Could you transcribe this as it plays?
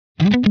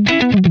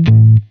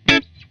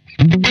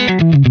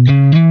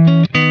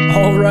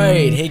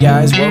Hey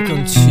guys,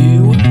 welcome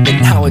to the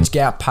Knowledge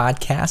Gap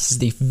podcast. This is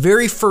the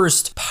very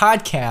first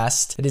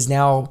podcast that is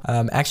now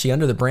actually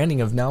under the branding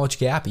of Knowledge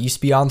Gap. It used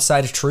to be On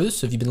Side of Truth,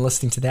 so if you've been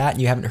listening to that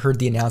and you haven't heard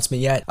the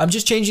announcement yet, I'm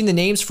just changing the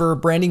names for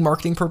branding,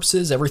 marketing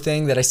purposes.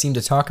 Everything that I seem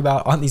to talk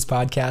about on these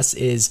podcasts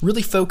is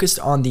really focused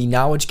on the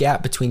knowledge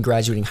gap between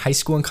graduating high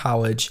school and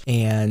college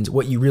and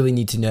what you really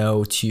need to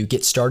know to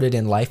get started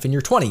in life in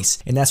your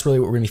 20s. And that's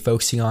really what we're going to be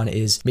focusing on,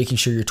 is making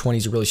sure your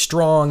 20s are really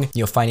strong,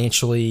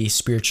 financially,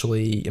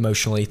 spiritually,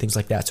 emotionally, things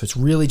like that. So it's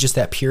really just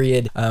that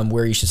period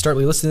where you should start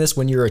listening to this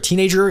when you're a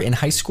teenager in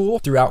high school,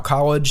 throughout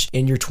college,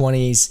 in your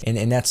 20s.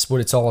 And that's what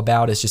it's all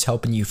about, is just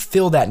helping you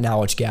fill that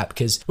knowledge gap.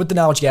 Because what the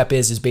knowledge gap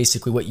is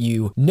basically what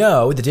you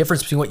know, the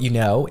difference between what you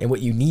know and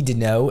what you need to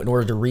know in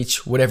order to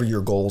reach whatever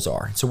your goals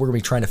are. So we're going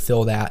to be trying to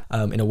fill that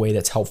in a way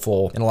that's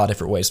helpful in a lot of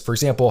different ways. For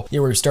example,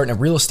 we're starting a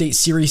real estate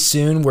series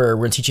soon where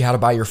we're going to teach you how to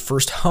buy your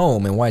first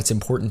home and why it's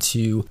important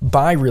to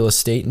buy real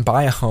estate and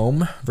buy a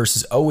home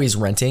versus always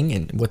renting,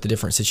 and what the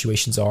different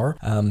situations are.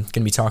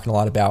 Going to be talking a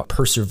lot about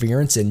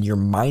perseverance and your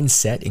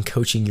mindset and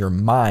coaching your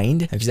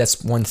mind, because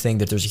that's one thing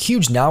that there's a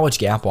huge knowledge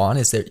gap on,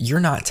 is that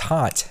you're not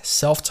taught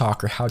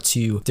self-talk or how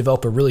to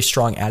develop a really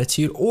strong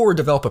attitude or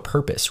develop a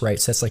purpose, right?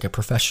 So that's like a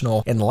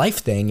professional and life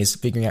thing, is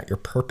figuring out your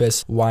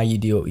purpose, why you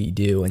do what you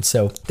do. And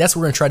so that's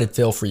what we're going to try to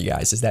fill for you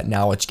guys, is that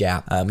knowledge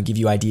gap, give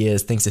you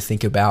ideas, things to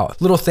think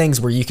about, little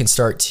things where you can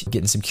start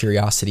getting some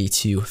curiosity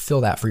to fill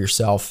that for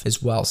yourself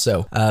as well.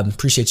 So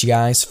appreciate you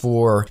guys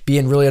for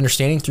being really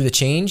understanding through the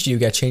change. You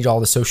got to change all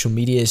the social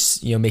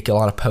medias, make a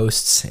lot of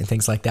posts and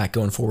things like that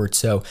going forward.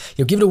 So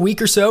give it a week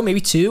or so,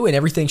 maybe two, and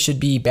everything should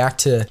be back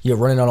to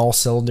running on all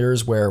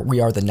cylinders, where we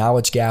are the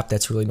knowledge gap.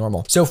 That's really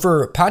normal. So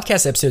for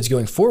podcast episodes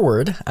going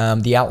forward,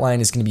 the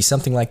outline is going to be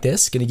something like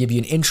this. Going to give you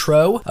an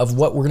intro of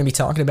what we're going to be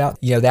talking about,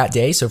 that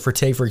day. So for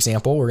today, for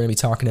example, we're going to be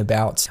talking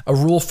about a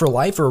rule for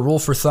life, or a rule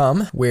for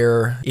thumb,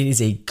 where it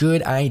is a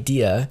good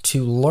idea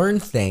to learn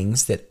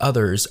things that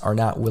others are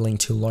not willing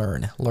to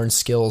learn. Learn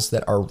skills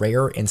that are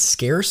rare and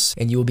scarce,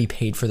 and you will be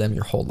paid for them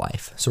your whole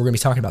life. So we're going to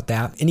be talking about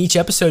that. In each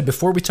episode,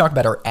 before we talk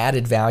about our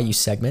added value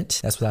segment,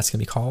 that's what that's going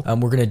to be called,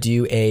 we're going to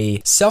do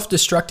a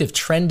self-destructive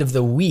trend of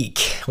the week,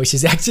 which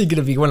is actually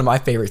going to be one of my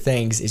favorite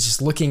things, is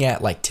just looking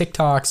at like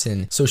TikToks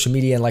and social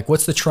media and like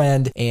what's the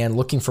trend, and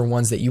looking for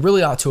ones that you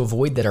really ought to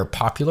avoid that are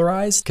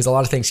popularized, because a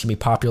lot of things can be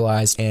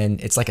popularized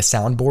and it's like a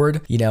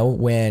soundboard.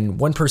 When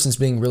one person's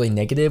being really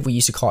negative, we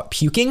used to call it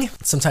puking.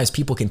 Sometimes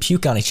people can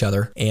puke on each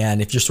other,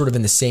 and if you're sort of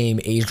in the same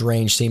age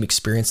range, same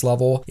experience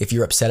level, if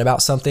you're upset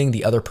about something,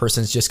 the other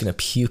person's just going to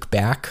puke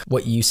back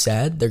what you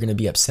said. They're going to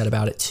be upset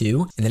about it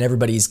too, and then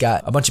everybody's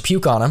got a bunch of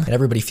puke on them and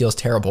everybody feels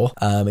terrible.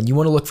 And you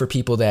want to look for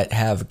people that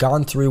have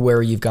gone through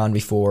where you've gone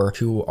before,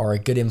 who are a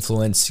good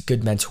influence,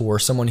 good mentor,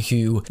 someone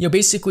who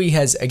basically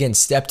has, again,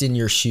 stepped in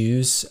your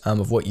shoes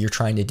of what you're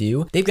trying to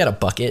do. They've got a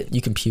bucket.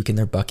 You can puke in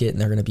their bucket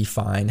and they're going to be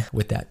fine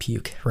with that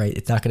puke, right?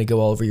 It's not going to go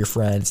all over your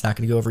friend. It's not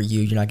going to go over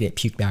you. You're not going to get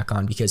puked back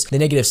on, because the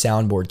negative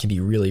soundboard can be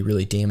really,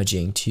 really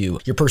damaging to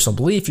your personal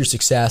belief, your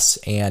success,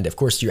 and of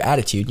course your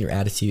attitude. Your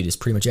attitude is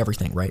pretty much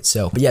everything, right?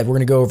 So, but yeah, we're going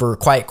to go over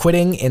quiet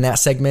quitting in that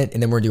segment,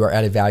 and then we're going to do our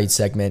added value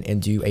segment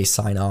and do a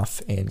sign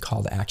off and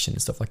call to action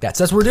and stuff like that.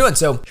 So that's what we're doing.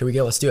 So here we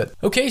go. Let's do it.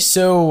 Okay.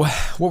 So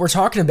what we're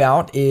talking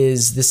about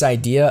is this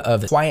idea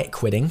of quiet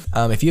quitting.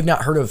 If you have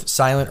not heard of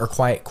silent or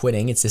quiet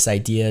quitting, it's this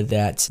idea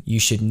that you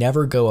should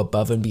never go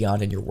above and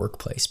beyond in your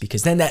workplace,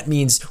 because then that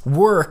means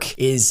work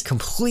is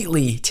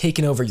completely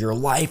taking over your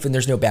life and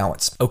there's no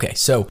balance. Okay.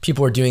 So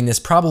people are doing this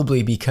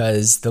probably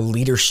because the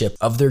leadership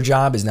of their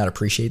job is not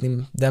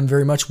appreciating them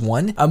very much,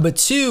 one. But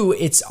two,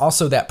 it's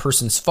also that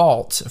person's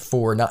fault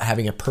for not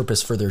having a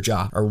purpose for their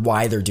job or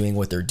why they're doing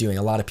what they're doing.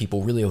 A lot of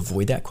people really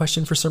avoid that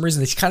question for some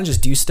reason. They kind of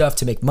just do stuff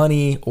to make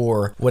money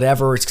or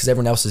whatever. It's because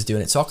everyone else is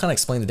doing it. So I'll kind of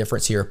explain the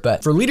difference here.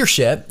 But for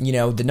leadership,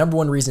 the number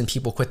one reason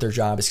people quit their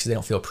job is because they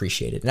don't feel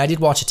appreciated. And I did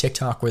watch a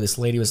TikTok where this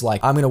lady was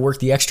like, I'm going to work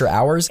the extra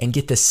hours and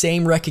get the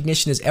same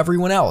recognition as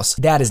everyone else.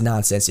 That is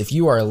nonsense. If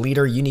you are a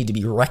leader, you need to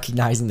be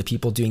recognizing the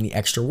people doing the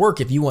extra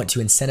work if you want to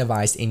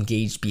incentivize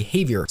engaged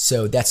behavior.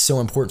 So that's so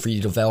important for you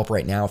to develop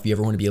right now. If you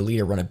ever want to be a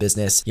leader, run a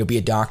business, you'll be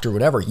a doctor,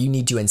 whatever, you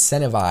need to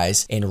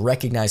incentivize and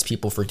recognize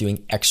people for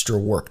doing extra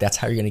work. That's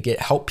how you're going to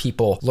help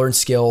people learn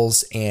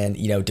skills and,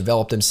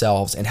 develop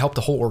themselves and help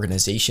the whole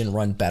organization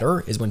run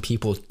better, is when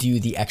people do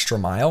the extra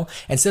mile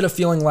instead of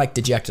feeling like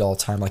dejected all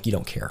the time, like you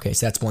don't care. Okay.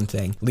 So that's one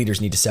thing.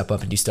 Leaders need to step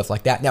up and do stuff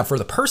like that. Now for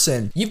the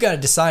person, you've got to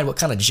decide what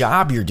kind of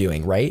job you're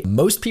doing, right?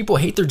 Most people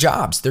hate their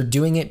jobs. They're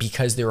doing it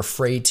because they're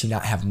afraid to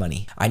not have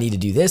money. I need to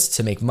do this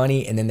to make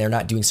money, and then they're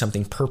not doing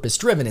something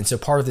purpose-driven. And so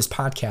part of this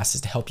podcast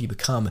is to help you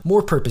become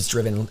more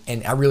purpose-driven,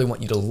 and I really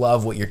want you to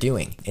love what you're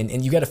doing.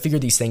 And you got to figure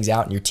these things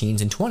out in your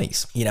teens and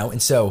 20s,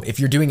 And so if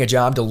you're doing a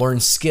job to learn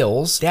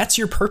skills, that's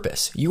your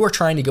purpose. You are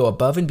trying to go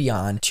above and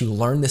beyond to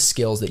learn the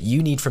skills that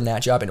you need from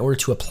that job in order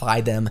to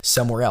apply them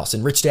somewhere else.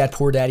 And Rich Dad,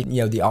 Poor Dad,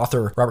 the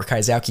author Robert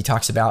Kiyosaki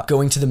talks about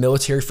going to the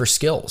military for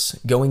skills,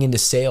 going into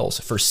sales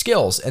for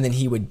skills, and then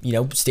he would,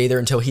 stay there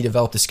until he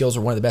developed the skills,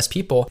 or one of the best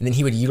people, and then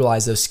he would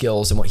utilize those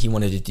skills and what he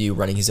wanted to do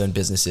running his own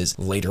businesses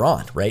later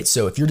on, right?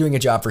 So if you're doing a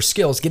job for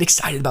skills, skills, get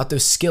excited about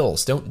those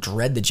skills. Don't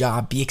dread the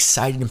job. Be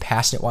excited and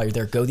passionate while you're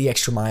there. Go the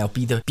extra mile.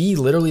 Be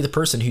literally the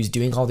person who's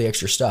doing all the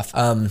extra stuff.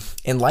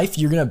 In life,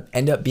 you're going to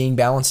end up being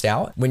balanced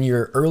out. When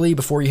you're early,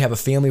 before you have a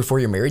family, before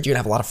you're married, you're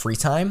going to have a lot of free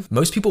time.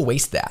 Most people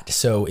waste that.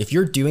 So if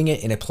you're doing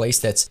it in a place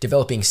that's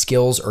developing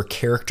skills or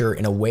character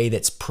in a way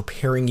that's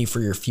preparing you for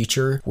your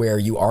future, where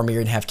you are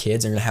married and have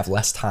kids and you're going to have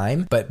less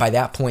time, but by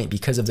that point,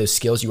 because of those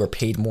skills, you are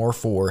paid more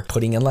for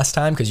putting in less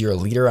time because you're a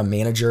leader, a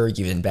manager,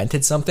 you've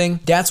invented something.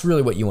 That's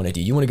really what you want to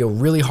do. You want to go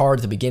really hard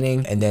at the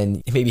beginning and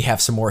then maybe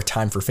have some more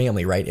time for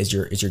family, right? As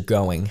you're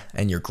going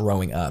and you're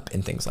growing up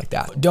and things like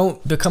that.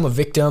 Don't become a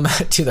victim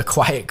to the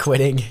quiet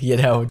quitting,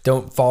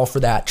 don't fall for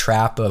that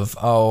trap of,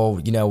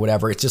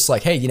 whatever. It's just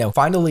like, hey,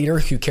 find a leader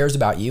who cares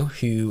about you,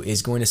 who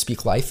is going to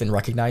speak life and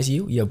recognize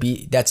you.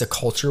 That's a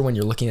culture when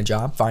you're looking at a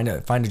job. Find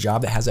a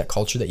job that has that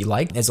culture that you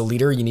like. As a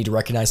leader, you need to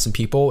recognize some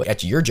people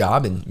at your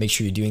job and make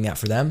sure you're doing that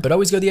for them, but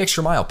always go the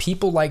extra mile.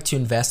 People like to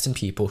invest in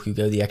people who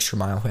go the extra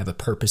mile, who have a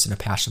purpose and a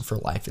passion for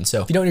life. And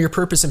so if you don't know your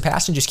purpose and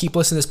passion, just keep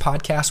listening to this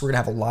podcast. We're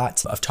going to have a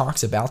lot of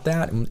talks about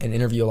that and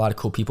interview a lot of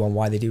cool people on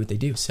why they do what they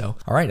do. So,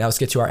 all right, now let's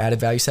get to our added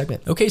value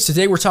segment. Okay, so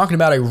today we're talking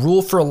about a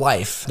rule for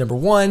life. Number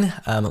one,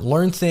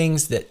 learn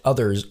things that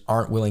others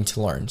aren't willing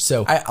to learn.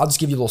 So I'll just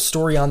give you a little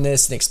story on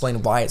this and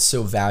explain why it's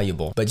so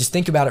valuable. But just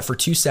think about it for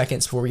 2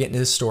 seconds before we get into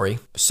this story.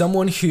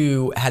 Someone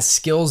who has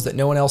skills that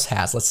no one else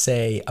has, let's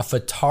say a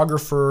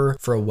photographer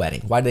for a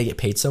wedding. Why do they get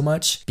paid so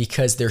much?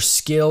 Because their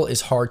skill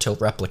is hard to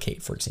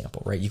replicate, for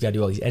example, right? You've got to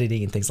do all these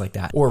editing and things like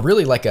that. Or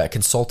really like a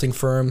consulting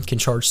firm can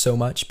charge so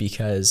much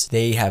because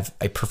they have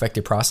a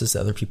perfected process that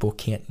other people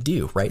can't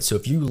do, right? So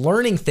if you're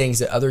learning things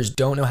that others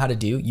don't know how to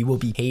do, you will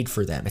be paid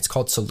for them. It's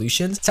called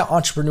solutions. It's how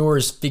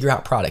entrepreneurs figure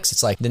out products.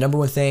 It's like the number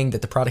one thing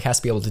that the product has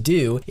to be able to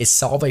do is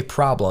solve a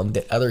problem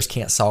that others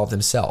can't solve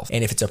themselves.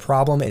 And if it's a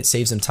problem, it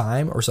saves them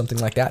time or something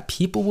like that,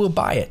 people will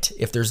buy it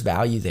if there's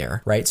value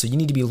there, right? So you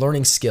need to be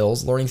learning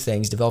skills, learning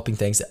things, developing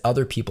things that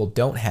other people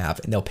don't have,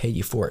 and they'll pay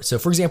you for it. So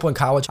for example, in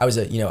college, I was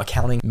a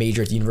accounting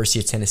major at the University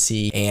of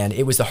Tennessee, and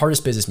it was the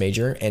hardest business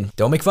major. And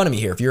don't make fun of me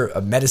here. If you're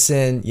a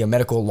medicine,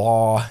 medical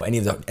law, any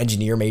of the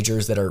engineer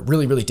majors that are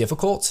really, really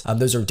difficult,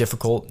 those are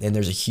difficult, and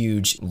there's a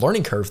huge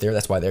learning curve there.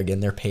 That's why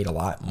they're paid a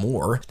lot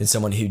more than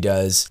someone who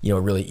does, a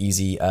really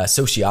easy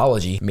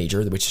sociology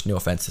major, which no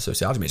offense to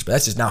sociology majors, but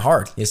that's just not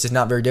hard. It's just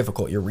not very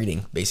difficult. You're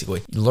reading,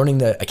 basically. Learning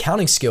the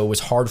accounting skill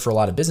was hard for a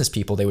lot of business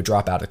people. They would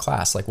drop out of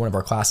class. Like one of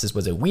our classes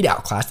was a weed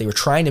out class. They were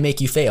trying to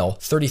make you fail.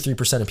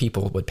 33% of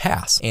people would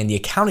pass. And the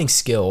accounting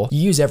skill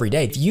you use every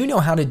day. If you know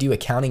how to do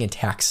accounting and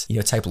tax,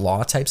 type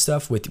law type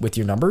stuff with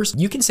your numbers,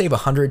 you can save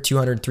 100,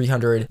 200,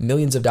 300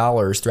 millions of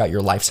dollars throughout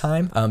your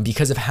lifetime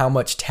because of how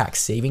much tax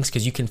savings,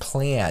 because you can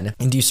plan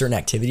and do certain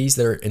activities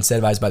that are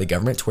incentivized by the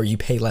government to where you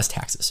pay less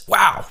taxes.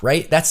 Wow,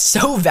 right? That's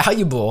so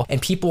valuable.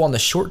 And people on the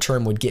short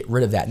term would get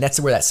rid of that. And that's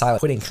where that silent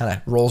quitting kind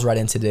of rolls right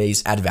into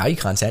today's added value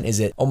content. Is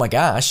it, oh my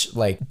gosh,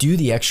 like do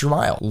the extra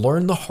mile,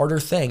 learn the harder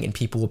thing, and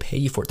people will pay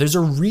you for it. There's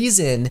a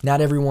reason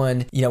not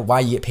everyone, why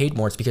you get paid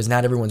more. It's because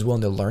not everyone's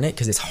willing to learn it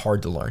because it's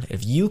hard to learn.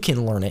 If you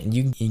can learn it and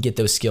you get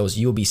those skills,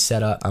 you will be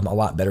set up a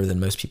lot better than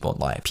most people in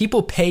life.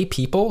 People pay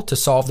people to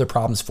solve their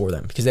problems for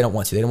them because they don't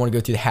want to. They don't want to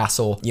go through the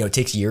hassle. It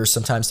takes years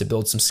sometimes to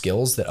build some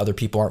skills that other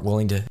people aren't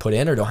willing to put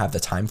in or don't have the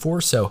time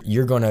for. So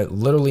you're going to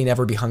literally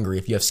never be hungry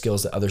if you have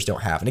skills that others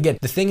don't have. And again,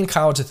 the thing in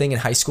college, the thing in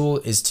high school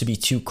is to be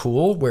too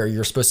cool, where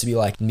you're supposed to be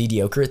like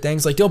mediocre at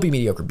things. Like don't be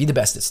mediocre, be the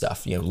best at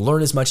stuff.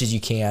 Learn as much as you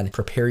can,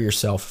 prepare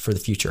yourself for the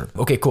future.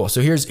 Okay, cool.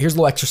 So here's a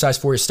little exercise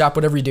for you. Stop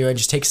whatever you're doing.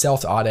 Just take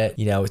self-audit.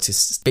 It's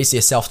just basically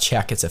a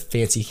self-check. It's a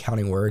fancy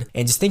accounting word.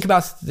 And just think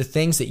about the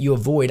things that you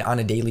avoid on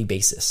a daily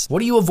basis. What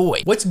do you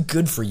avoid? What's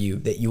good for you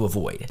that you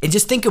avoid? And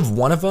just think of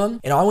one of them.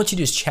 And all I want you to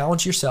do is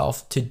challenge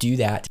yourself to do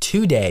that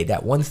today.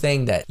 That one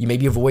thing that you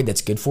maybe avoid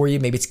that's good for you.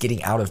 Maybe it's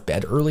getting out of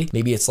bed early.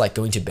 Maybe it's like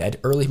going to bed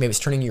early. Maybe it's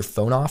turning your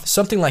phone off,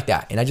 something like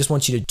that. And I just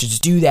want you to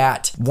just do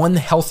that one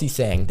healthy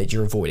thing that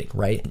you're avoiding,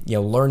 right?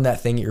 Learn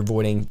that thing that you're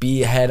avoiding,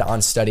 be ahead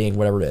on studying,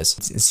 whatever it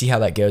is, and see how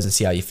that goes and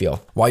see how you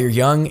feel. While you're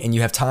young and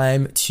you have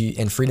time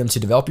and freedom to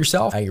develop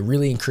yourself, I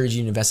really encourage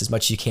you to invest as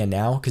much as you can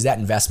now, because that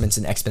investment's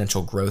in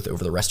exponential growth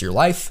over the rest of your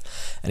life.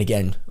 And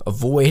again,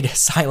 avoid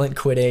silent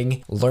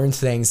quitting, learn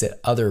things that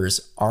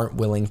others aren't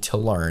willing to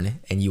learn,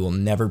 and you will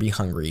never be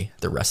hungry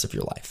the rest of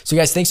your life. So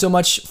guys, thanks so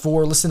much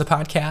for listening to the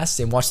podcast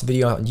and watch the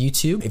video on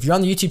YouTube. If you're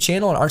on the YouTube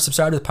channel and aren't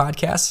subscribed to the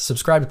podcast,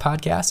 subscribe to the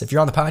podcast. If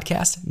you're on the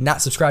podcast,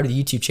 not subscribed to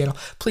the YouTube channel,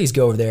 please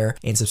go over there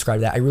and subscribe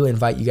to that. I really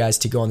invite you guys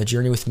to go on the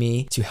journey with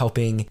me to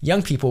helping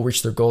young people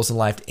reach their goals in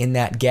life in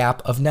that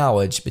gap of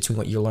knowledge between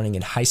what you're learning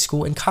in high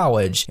school and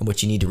college and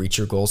what you need to reach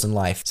your goals in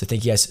life. So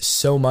thank you guys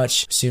so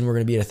much. Soon we're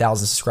going to be at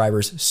 1,000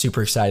 subscribers.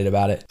 Super excited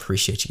about it.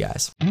 Appreciate you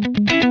guys.